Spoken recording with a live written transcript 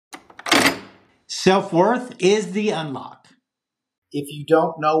Self-worth is the unlock. If you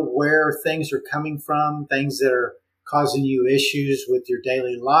don't know where things are coming from, things that are causing you issues with your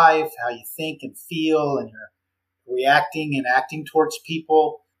daily life, how you think and feel, and you're reacting and acting towards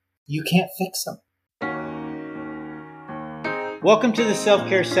people, you can't fix them. Welcome to the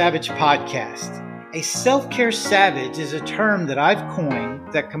Self-Care Savage podcast. A self-care savage is a term that I've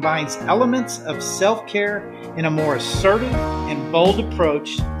coined that combines elements of self-care in a more assertive and bold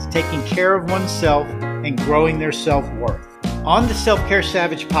approach to taking care of oneself and growing their self-worth. On the Self-Care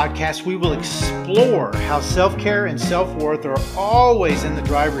Savage podcast, we will explore how self-care and self-worth are always in the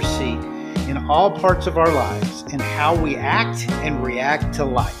driver's seat in all parts of our lives and how we act and react to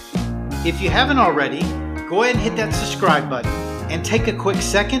life. If you haven't already, go ahead and hit that subscribe button and take a quick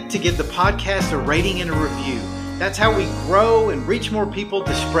second to give the podcast a rating and a review. That's how we grow and reach more people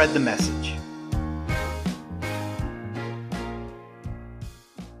to spread the message.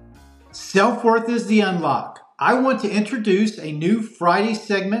 Self-worth is the unlock. I want to introduce a new Friday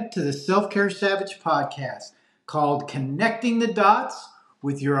segment to the Self-Care Savage podcast called Connecting the Dots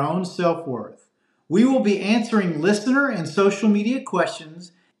with Your Own Self-Worth. We will be answering listener and social media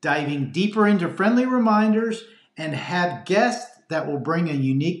questions, diving deeper into friendly reminders, and have guests that will bring a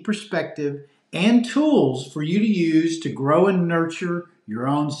unique perspective and tools for you to use to grow and nurture your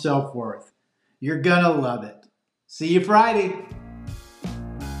own self-worth. You're gonna love it. See you Friday.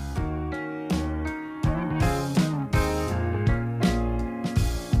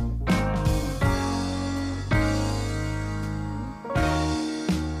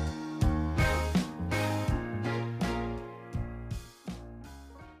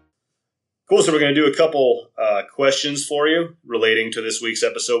 Cool. So we're going to do a couple questions for you relating to this week's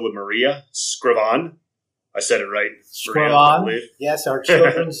episode with Maria Scrivan. I said it right. Scrivan. Yes, our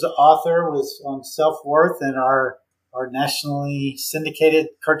children's author was on self-worth and our nationally syndicated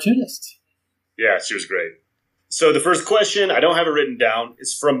cartoonist. Yeah, she was great. So the first question, I don't have it written down.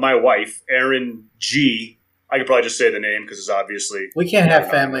 It's from my wife, Erin G. I could probably just say the name because it's obviously... We can't have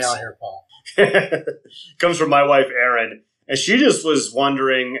family out here, Paul. Comes from my wife, Erin. And she just was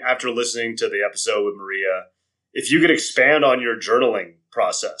wondering, after listening to the episode with Maria, if you could expand on your journaling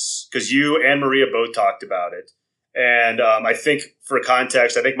process, because you and Maria both talked about it. And I think for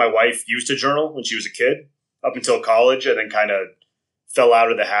context, I think my wife used to journal when she was a kid up until college and then kind of fell out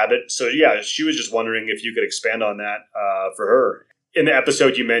of the habit. So yeah, she was just wondering if you could expand on that for her. In the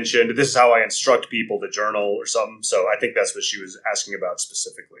episode you mentioned, this is how I instruct people to journal or something. So I think that's what she was asking about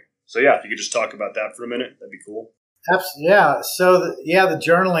specifically. So yeah, if you could just talk about that for a minute, that'd be cool. Yeah. So, the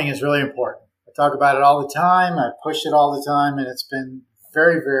journaling is really important. I talk about it all the time. I push it all the time, and it's been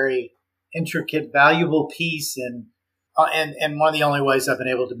very, very intricate, valuable piece, and one of the only ways I've been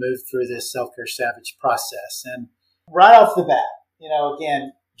able to move through this Self-Care Savage process. And right off the bat,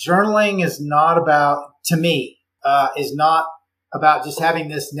 again, journaling is not about, to me, is not about just having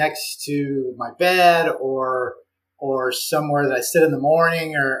this next to my bed or somewhere that I sit in the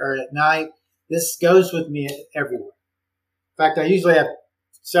morning or at night. This goes with me everywhere. In fact, I usually have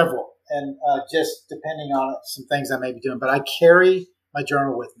several, and just depending on some things I may be doing. But I carry my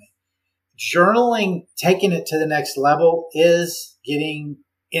journal with me. Journaling, taking it to the next level, is getting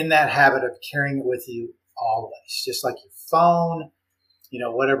in that habit of carrying it with you always. Just like your phone,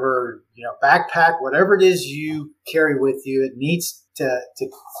 whatever, backpack, whatever it is you carry with you, it needs to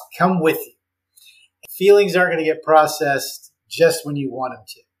come with you. Feelings aren't going to get processed just when you want them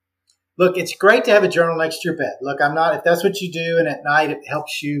to. Look, it's great to have a journal next to your bed. Look, if that's what you do and at night it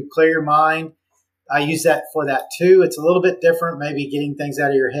helps you clear your mind, I use that for that too. It's a little bit different, maybe getting things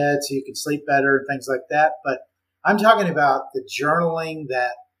out of your head so you can sleep better and things like that. But I'm talking about the journaling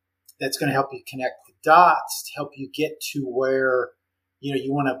that's going to help you connect the dots, to help you get to where,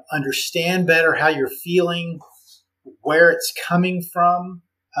 you want to understand better how you're feeling, where it's coming from.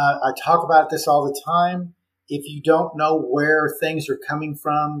 I talk about this all the time. If you don't know where things are coming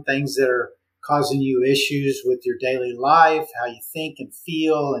from, things that are causing you issues with your daily life, how you think and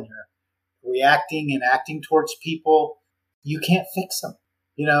feel, and you're reacting and acting towards people, you can't fix them,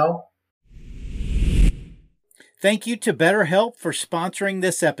 Thank you to BetterHelp for sponsoring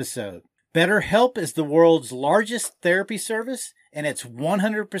this episode. BetterHelp is the world's largest therapy service, and it's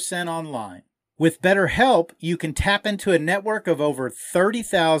 100% online. With BetterHelp, you can tap into a network of over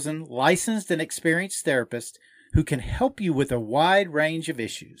 30,000 licensed and experienced therapists who can help you with a wide range of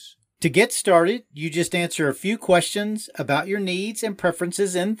issues. To get started, you just answer a few questions about your needs and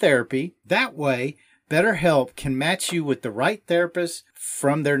preferences in therapy. That way, BetterHelp can match you with the right therapist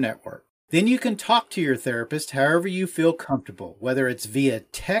from their network. Then you can talk to your therapist however you feel comfortable, whether it's via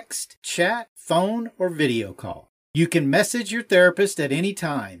text, chat, phone, or video call. You can message your therapist at any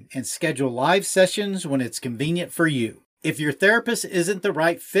time and schedule live sessions when it's convenient for you. If your therapist isn't the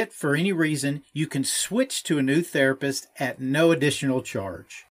right fit for any reason, you can switch to a new therapist at no additional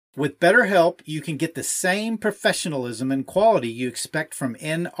charge. With BetterHelp, you can get the same professionalism and quality you expect from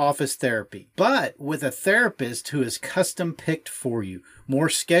in-office therapy, but with a therapist who is custom picked for you, more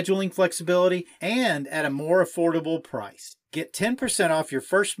scheduling flexibility, and at a more affordable price. Get 10% off your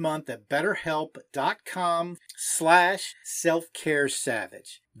first month at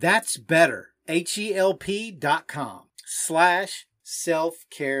betterhelp.com/selfcaresavage. That's better,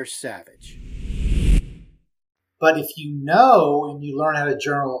 HELP.com/selfcaresavage. But if you know and you learn how to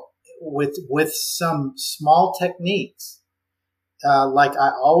journal with some small techniques, like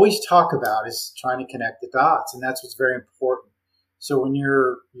I always talk about, is trying to connect the dots, and that's what's very important. So when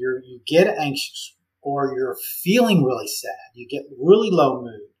you get anxious, or you're feeling really sad, you get really low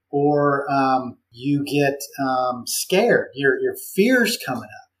mood, or you get scared, your fears coming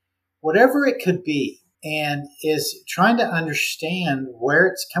up, whatever it could be, and is trying to understand where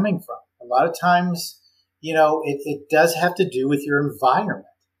it's coming from. A lot of times, it does have to do with your environment.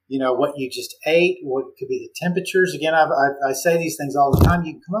 What you just ate, what could be the temperatures. Again, I say these things all the time.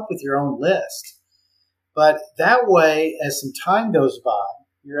 You can come up with your own list. But that way, as some time goes by,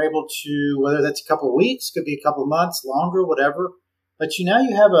 you're able to, whether that's a couple of weeks, could be a couple of months, longer, whatever. But now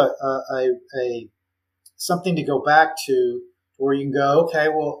you have a something to go back to where you can go, okay,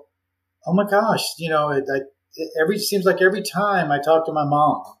 well, oh my gosh, it seems like every time I talk to my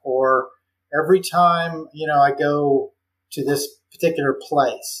mom, or every time, I go to this particular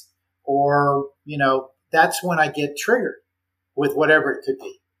place, or, that's when I get triggered with whatever it could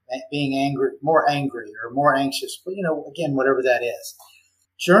be, being angry, or more anxious, but, again, whatever that is.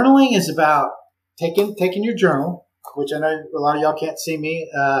 Journaling is about taking your journal, which I know a lot of y'all can't see me,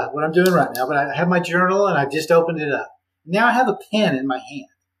 what I'm doing right now, but I have my journal and I've just opened it up. Now I have a pen in my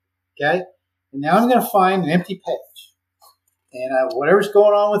hand, okay? And now I'm going to find an empty page. And whatever's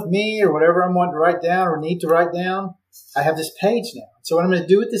going on with me, or whatever I'm wanting to write down or need to write down, I have this page now. So what I'm going to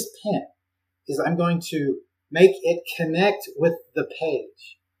do with this pen is I'm going to make it connect with the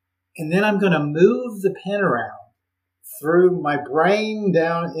page. And then I'm going to move the pen around through my brain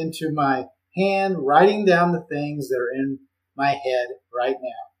down into my hand, writing down the things that are in my head right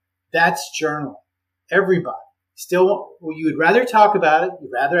now. That's journaling. Everybody. Still, you would rather talk about it,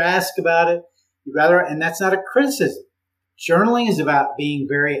 you'd rather ask about it, and that's not a criticism. Journaling is about being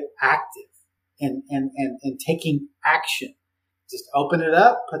very active and taking action. Just open it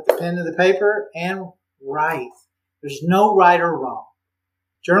up, put the pen to the paper, and write. There's no right or wrong.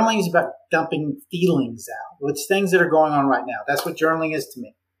 Journaling is about dumping feelings out. It's things that are going on right now. That's what journaling is to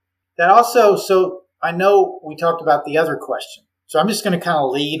me. That also, so I know we talked about the other question. So I'm just going to kind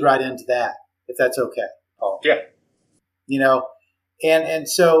of lead right into that, if that's okay, Paul. Yeah. And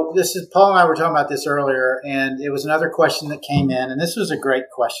so this is, Paul and I were talking about this earlier, and it was another question that came in, and this was a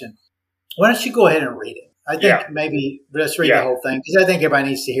great question. Why don't you go ahead and read it? I think maybe let's read the whole thing, because I think everybody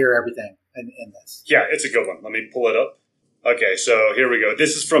needs to hear everything in this. Yeah, it's a good one. Let me pull it up. Okay, so here we go.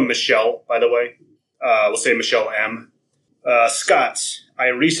 This is from Michelle, by the way. We'll say Michelle M. Scott, I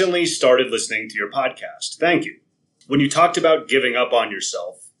recently started listening to your podcast. Thank you. When you talked about giving up on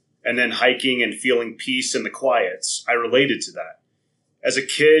yourself and then hiking and feeling peace in the quiets, I related to that. As a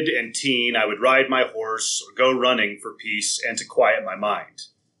kid and teen, I would ride my horse or go running for peace and to quiet my mind.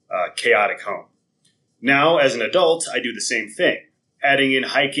 Chaotic home. Now, as an adult, I do the same thing, adding in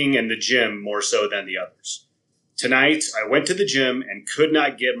hiking and the gym more so than the others. Tonight, I went to the gym and could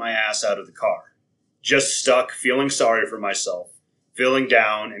not get my ass out of the car. Just stuck, feeling sorry for myself, feeling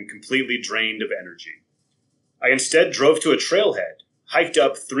down and completely drained of energy. I instead drove to a trailhead, hiked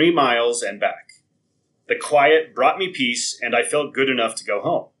up 3 miles and back. The quiet brought me peace and I felt good enough to go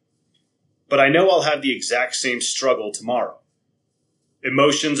home. But I know I'll have the exact same struggle tomorrow.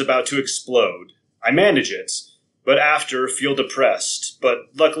 Emotions about to explode. I manage it, but after feel depressed, but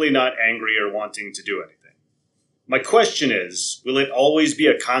luckily not angry or wanting to do anything. My question is, will it always be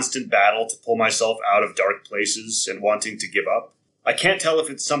a constant battle to pull myself out of dark places and wanting to give up? I can't tell if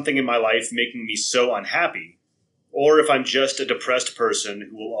it's something in my life making me so unhappy, or if I'm just a depressed person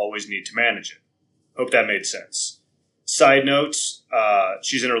who will always need to manage it. Hope that made sense. Side note,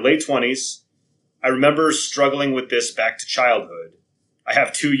 she's in her late 20s. I remember struggling with this back to childhood. I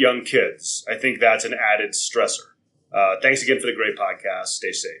have 2 young kids. I think that's an added stressor. Thanks again for the great podcast.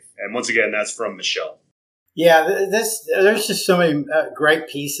 Stay safe. And once again, that's from Michelle. Yeah, there's just so many great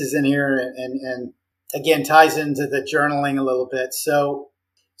pieces in here, and again ties into the journaling a little bit. So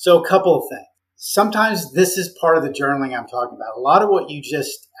a couple of things. Sometimes this is part of the journaling I'm talking about. A lot of what you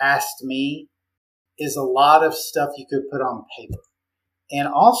just asked me is a lot of stuff you could put on paper. And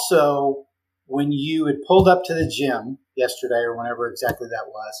also, when you had pulled up to the gym yesterday or whenever exactly that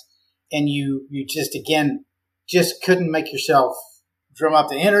was, and you just, again, just couldn't make yourself drum up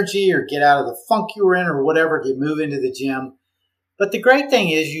the energy or get out of the funk you were in or whatever to move into the gym. But the great thing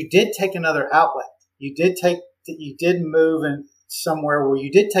is you did take another outlet. You did move in somewhere where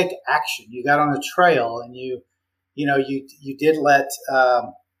you did take action. You got on a trail and you did let,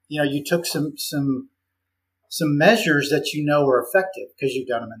 you took some measures that you know are effective because you've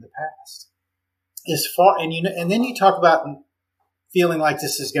done them in the past. And then you talk about feeling like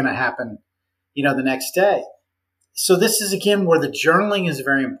this is going to happen, the next day. So this is, again, where the journaling is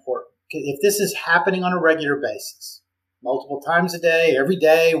very important. If this is happening on a regular basis, multiple times a day, every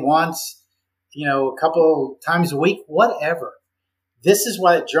day, once, a couple times a week, whatever. This is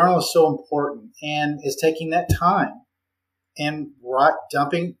why journal is so important, and is taking that time and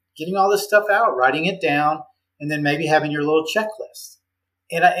getting all this stuff out, writing it down, and then maybe having your little checklist.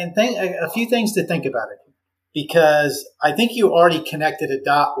 And a few things to think about it, because I think you already connected a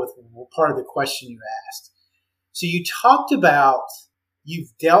dot with part of the question you asked. So you talked about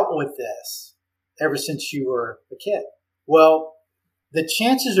you've dealt with this ever since you were a kid. Well, the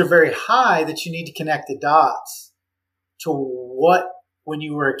chances are very high that you need to connect the dots to what, when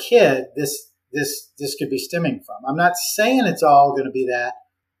you were a kid, this could be stemming from. I'm not saying it's all going to be that.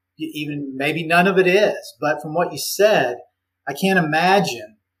 Even maybe none of it is. But from what you said, I can't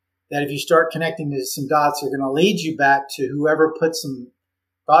imagine that if you start connecting to some dots, they're going to lead you back to whoever put some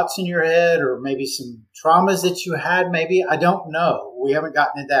thoughts in your head, or maybe some traumas that you had. Maybe, I don't know. We haven't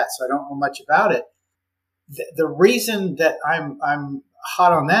gotten into that, so I don't know much about it. The reason that I'm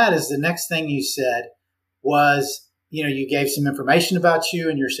hot on that is the next thing you said was, you gave some information about you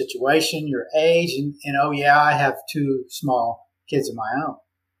and your situation, your age, and oh yeah, I have 2 small kids of my own.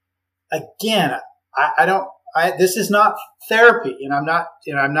 Again, this is not therapy, and I'm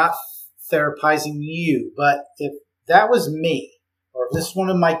not therapizing you, but if that was me, or if this is one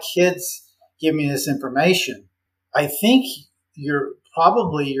of my kids giving me this information, I think your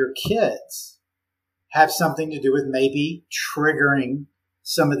kids have something to do with maybe triggering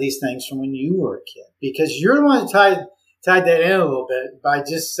some of these things from when you were a kid, because you're the one who tied that in a little bit by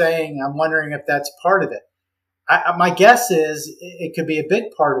just saying, I'm wondering if that's part of it. My guess is it could be a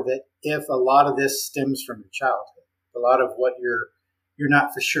big part of it if a lot of this stems from your childhood. A lot of what you're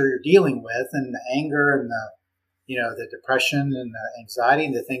not for sure you're dealing with, and the anger and the depression and the anxiety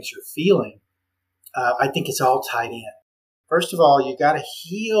and the things you're feeling, I think it's all tied in. First of all, you got to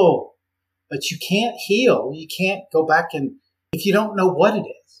heal, but you can't heal. You can't go back if you don't know what it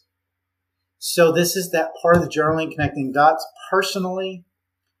is. So this is that part of the journaling, connecting dots. Personally,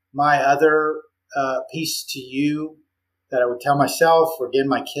 my other piece to you that I would tell myself, or again,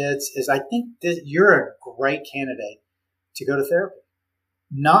 my kids, is I think that you're a great candidate to go to therapy.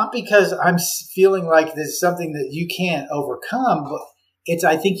 Not because I'm feeling like there's something that you can't overcome, but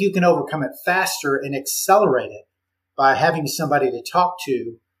I think you can overcome it faster and accelerate it by having somebody to talk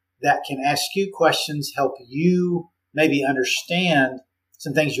to that can ask you questions, help you maybe understand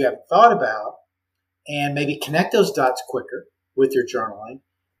some things you haven't thought about, and maybe connect those dots quicker with your journaling.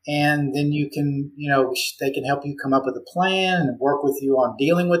 And then you can, they can help you come up with a plan and work with you on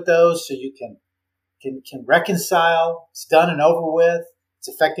dealing with those, so you can reconcile. It's done and over with. It's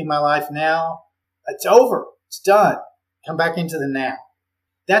affecting my life now. It's over. It's done. Come back into the now.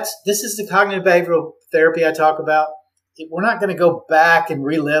 This is the cognitive behavioral therapy I talk about. We're not going to go back and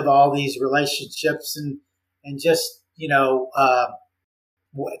relive all these relationships and just,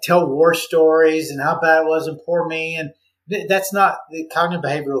 tell war stories and how bad it was and poor me. And that's not the cognitive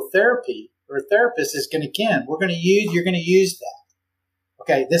behavioral therapy, or a therapist is going to, again, you're going to use that.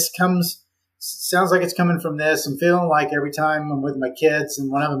 Okay, sounds like it's coming from this. I'm feeling like every time I'm with my kids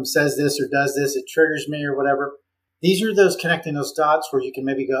and one of them says this or does this, it triggers me or whatever. These are those connecting those dots where you can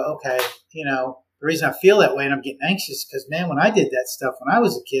maybe go, okay, the reason I feel that way and I'm getting anxious because, man, when I did that stuff when I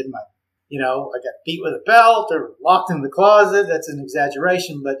was a kid, I got beat with a belt or locked in the closet. That's an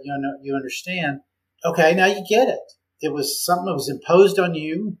exaggeration, but you understand. Okay, now you get it. It was something that was imposed on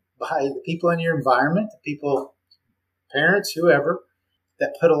you by the people in your environment, the people, parents, whoever,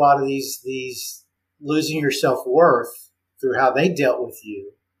 that put a lot of these losing your self-worth through how they dealt with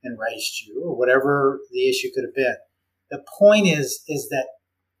you and raised you, or whatever the issue could have been. The point is that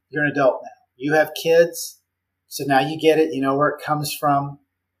you're an adult now. You have kids, so now you get it. You know where it comes from.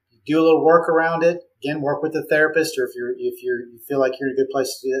 You do a little work around it. Again, work with a therapist, or if you feel like you're in a good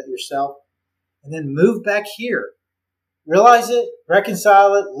place to do that yourself, and then move back here. Realize it,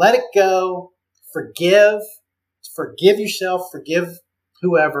 reconcile it, let it go, forgive yourself, forgive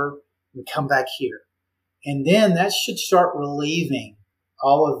whoever, and come back here. And then that should start relieving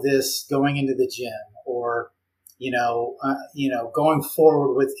all of this going into the gym or, going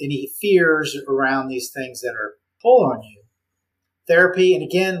forward with any fears around these things that are pull on you. Therapy, and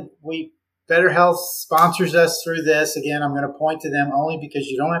again, Better Health sponsors us through this. Again, I'm going to point to them only because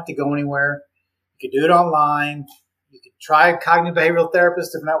you don't have to go anywhere. You can do it online. You can try a cognitive behavioral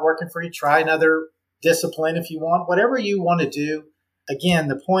therapist if not working for you. Try another discipline if you want. Whatever you want to do. Again,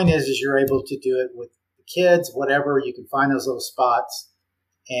 the point is you're able to do it with the kids, whatever. You can find those little spots,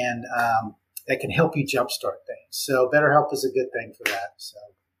 and that can help you jumpstart things. So BetterHelp is a good thing for that. So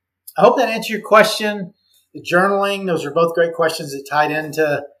I hope that answered your question. The journaling, those are both great questions that tied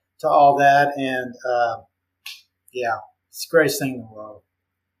into all that. And it's the greatest thing in the world.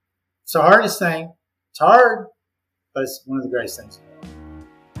 It's the hardest thing. It's hard, but it's one of the greatest things in the world.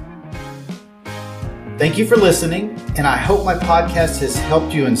 Thank you for listening, and I hope my podcast has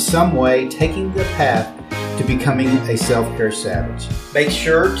helped you in some way taking the path to becoming a self-care savage. Make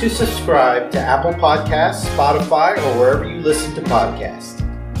sure to subscribe to Apple Podcasts, Spotify, or wherever you listen to podcasts.